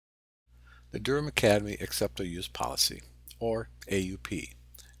The Durham Academy Acceptable Use Policy, or AUP,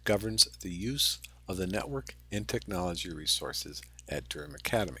 governs the use of the network and technology resources at Durham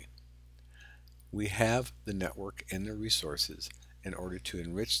Academy. We have the network and the resources in order to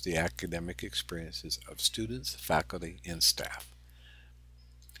enrich the academic experiences of students, faculty, and staff.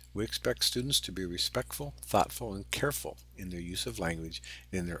 We expect students to be respectful, thoughtful, and careful in their use of language,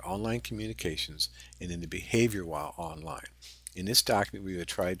 in their online communications, and in the behavior while online. In this document, we have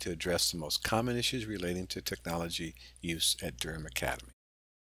tried to address the most common issues relating to technology use at Durham Academy.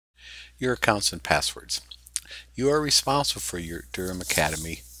 Your accounts and passwords. You are responsible for your Durham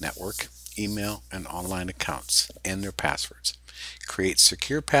Academy network, email, and online accounts and their passwords. Create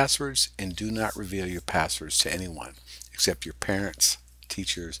secure passwords and do not reveal your passwords to anyone except your parents,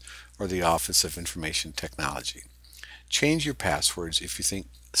 teachers, or the Office of Information Technology. Change your passwords if you think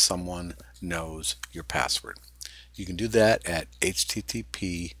someone knows your password. You can do that at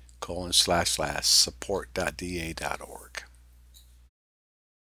http://support.da.org.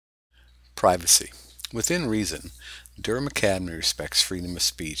 Privacy. Within reason, Durham Academy respects freedom of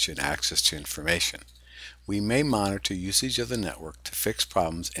speech and access to information. We may monitor usage of the network to fix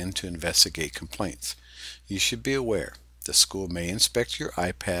problems and to investigate complaints. You should be aware the school may inspect your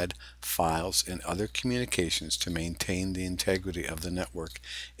iPad, files, and other communications to maintain the integrity of the network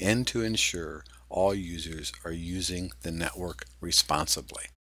and to ensure all users are using the network responsibly.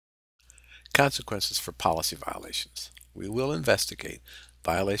 Consequences for policy violations. We will investigate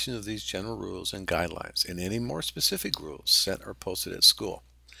violations of these general rules and guidelines and any more specific rules set or posted at school.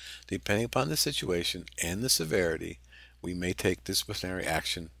 Depending upon the situation and the severity, we may take disciplinary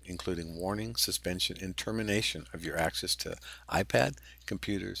action, including warning, suspension, and termination of your access to iPad,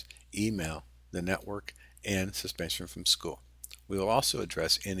 computers, email, the network, and suspension from school. We will also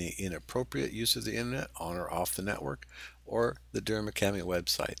address any inappropriate use of the internet on or off the network or the Durham Academy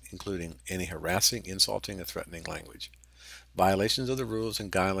website, including any harassing, insulting, or threatening language. Violations of the rules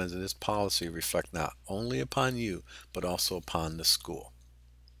and guidelines of this policy reflect not only upon you, but also upon the school.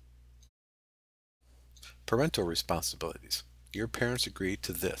 Parental responsibilities. Your parents agreed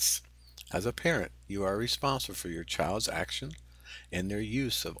to this. As a parent, you are responsible for your child's action and their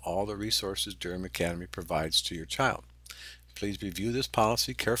use of all the resources Durham Academy provides to your child. Please review this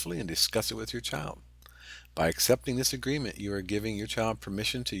policy carefully and discuss it with your child. By accepting this agreement, you are giving your child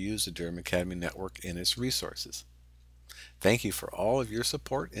permission to use the Durham Academy network and its resources. Thank you for all of your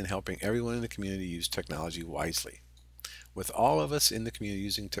support in helping everyone in the community use technology wisely. With all of us in the community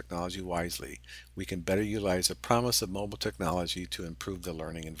using technology wisely, we can better utilize the promise of mobile technology to improve the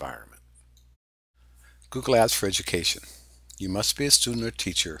learning environment. Google Apps for Education. You must be a student or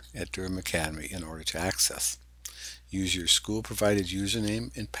teacher at Durham Academy in order to access. Use your school-provided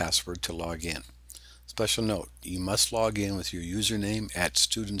username and password to log in. Special note, you must log in with your username at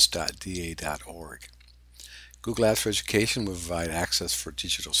students.da.org. Google Apps for Education will provide access for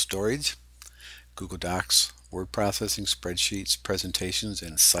digital storage, Google Docs, word processing, spreadsheets, presentations,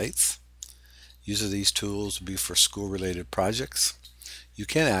 and sites. Use of these tools will be for school-related projects. You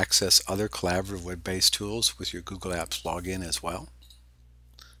can access other collaborative web-based tools with your Google Apps login as well.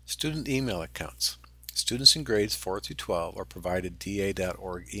 Student email accounts. Students in grades 4 through 12 are provided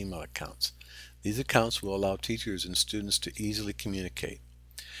da.org email accounts. These accounts will allow teachers and students to easily communicate.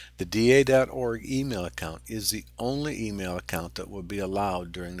 The da.org email account is the only email account that will be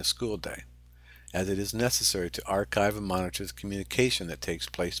allowed during the school day, as it is necessary to archive and monitor the communication that takes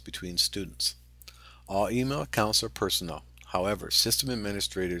place between students. All email accounts are personal. However, system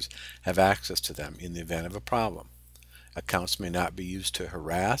administrators have access to them in the event of a problem. Accounts may not be used to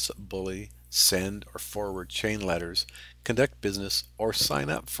harass, bully, send or forward chain letters, conduct business, or sign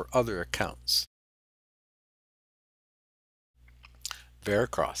up for other accounts.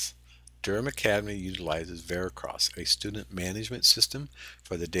 Veracross. Durham Academy utilizes Veracross, a student management system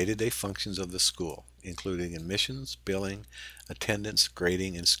for the day-to-day functions of the school, including admissions, billing, attendance,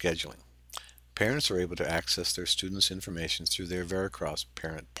 grading, and scheduling. Parents are able to access their students' information through their Veracross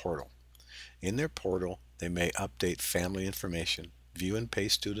parent portal. In their portal, they may update family information, view and pay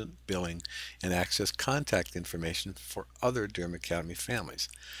student billing, and access contact information for other Durham Academy families.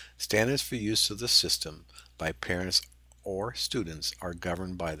 Standards for use of the system by parents or students are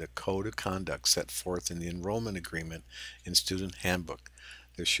governed by the code of conduct set forth in the enrollment agreement and student handbook.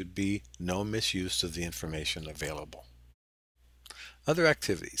 There should be no misuse of the information available. Other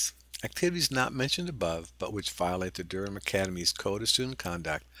activities. Activities not mentioned above but which violate the Durham Academy's code of student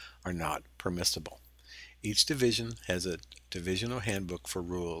conduct are not permissible. Each division has a divisional handbook for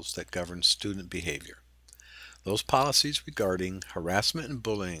rules that govern student behavior. Those policies regarding harassment and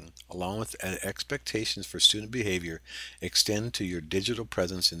bullying, along with expectations for student behavior, extend to your digital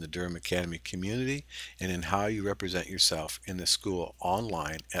presence in the Durham Academy community and in how you represent yourself in the school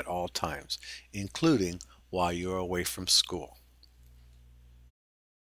online at all times, including while you are away from school.